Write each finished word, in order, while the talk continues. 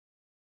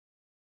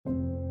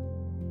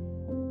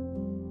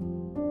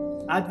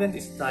Advent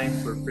is time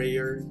for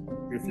prayer,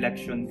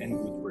 reflection, and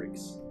good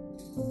works,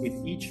 with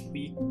each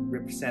week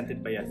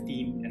represented by a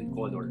theme and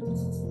color.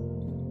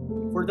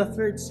 For the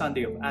third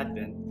Sunday of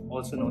Advent,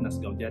 also known as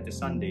Gaudete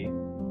Sunday,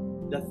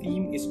 the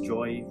theme is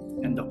joy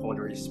and the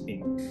color is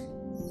pink.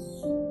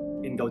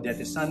 In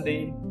Gaudete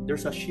Sunday,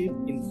 there's a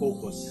shift in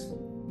focus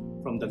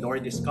from the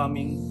Lord is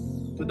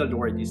coming to the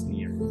Lord is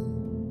near.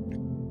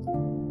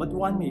 But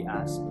one may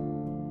ask,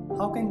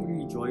 how can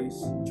we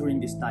rejoice during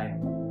this time?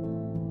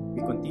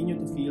 We continue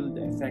to feel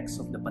the effects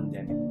of the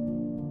pandemic.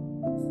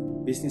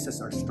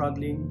 Businesses are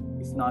struggling,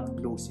 if not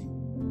closing.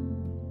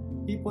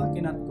 People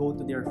cannot go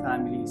to their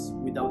families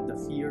without the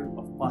fear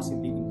of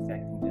possibly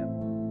infecting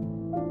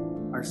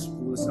them. Our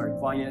schools are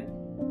quiet,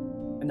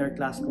 and our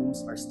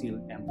classrooms are still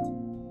empty.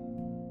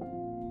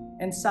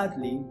 And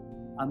sadly,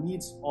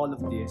 amidst all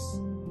of this,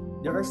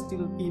 there are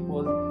still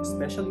people,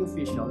 especially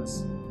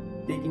officials,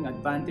 taking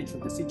advantage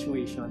of the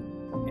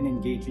situation and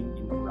engaging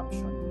in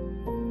corruption.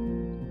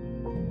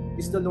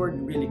 Is the Lord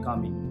really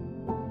coming?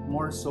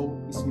 More so,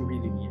 is He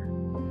really near?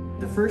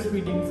 The first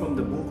reading from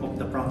the book of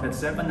the prophet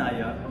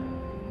Zephaniah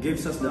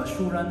gives us the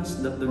assurance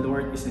that the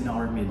Lord is in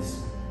our midst,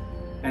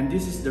 and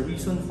this is the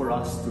reason for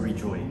us to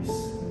rejoice.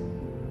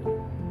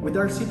 With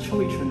our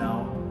situation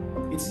now,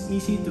 it's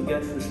easy to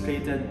get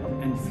frustrated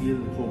and feel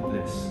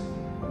hopeless.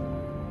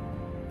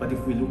 But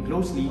if we look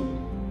closely,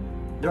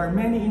 there are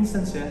many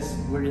instances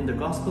wherein the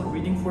gospel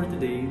reading for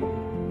today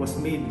was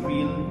made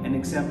real and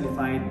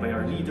exemplified by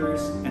our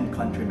leaders and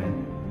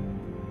countrymen.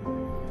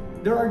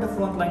 There are the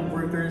frontline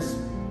workers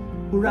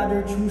who rather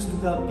choose to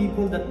help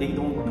people that they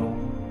don't know,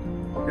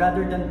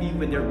 rather than be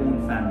with their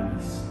own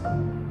families.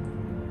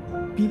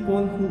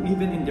 People who,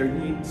 even in their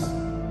needs,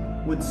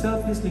 would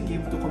selflessly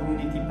give to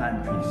community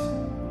pantries.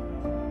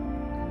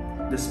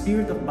 The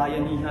spirit of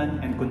bayanihan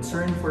and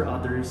concern for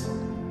others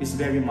is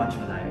very much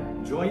alive.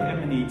 Joy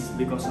emanates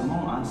because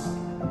among us,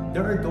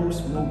 there are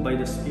those moved by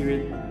the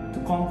Spirit to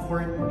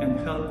comfort and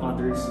help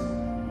others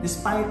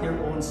despite their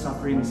own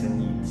sufferings and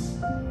needs.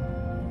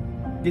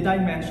 Did I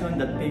mention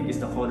that pink is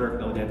the color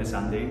of Gaudete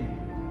Sunday?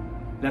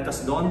 Let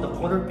us don the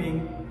color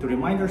pink to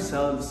remind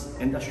ourselves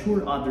and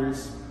assure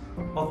others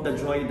of the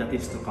joy that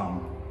is to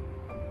come.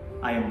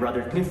 I am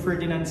Brother Cliff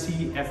Ferdinand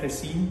C.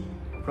 FSC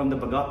from the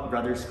Bagak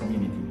Brothers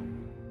community.